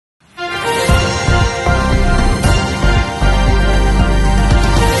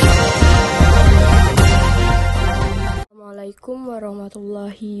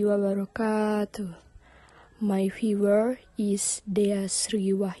warahmatullahi wabarakatuh. My viewer is Dea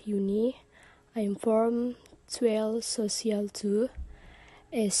Sri Wahyuni. I'm from 12 Social 2.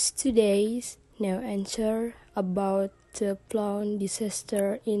 As today's now answer about the flood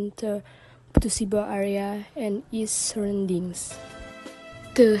disaster in the Putusiba area and its surroundings.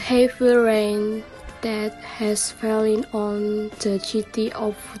 The heavy rain that has fallen on the city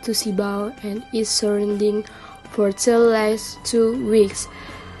of Putusiba and its surroundings for the last 2 weeks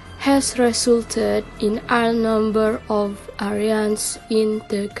has resulted in a number of areas in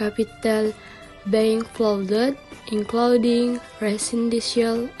the capital being flooded, including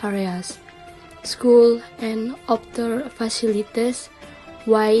residential areas, school and other facilities,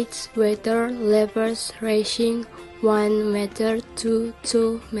 with water levels reaching 1 meter to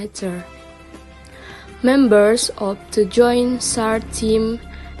 2 meters. Members of the Joint SAR team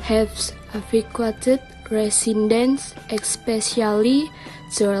have evacuated residents, especially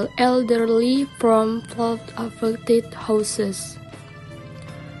the elderly, from flood-affected houses.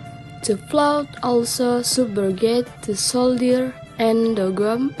 The flood also submerged the Soldier and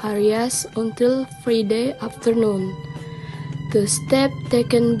Dogom areas until Friday afternoon. The step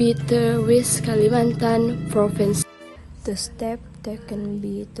taken by the West Kalimantan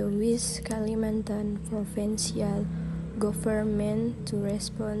Provincial government to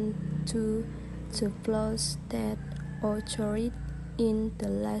respond to the floods that occurred in the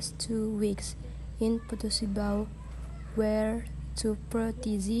last 2 weeks in Putusiba, were to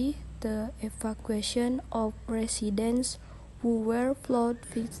protect the evacuation of residents who were flood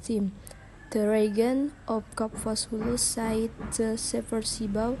victims. The region of Kapuas Hulu said the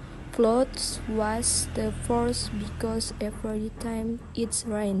Putusiba floods was the first because every time it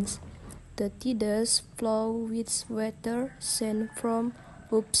rains, the tides flow with water sent from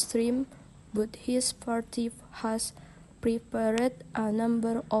upstream, but his party has prepared a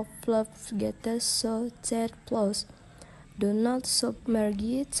number of flood gates so that floods do not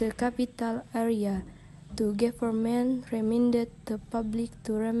submerge the capital area. The government reminded the public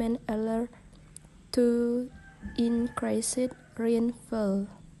to remain alert to increased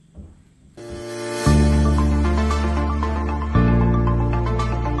rainfall.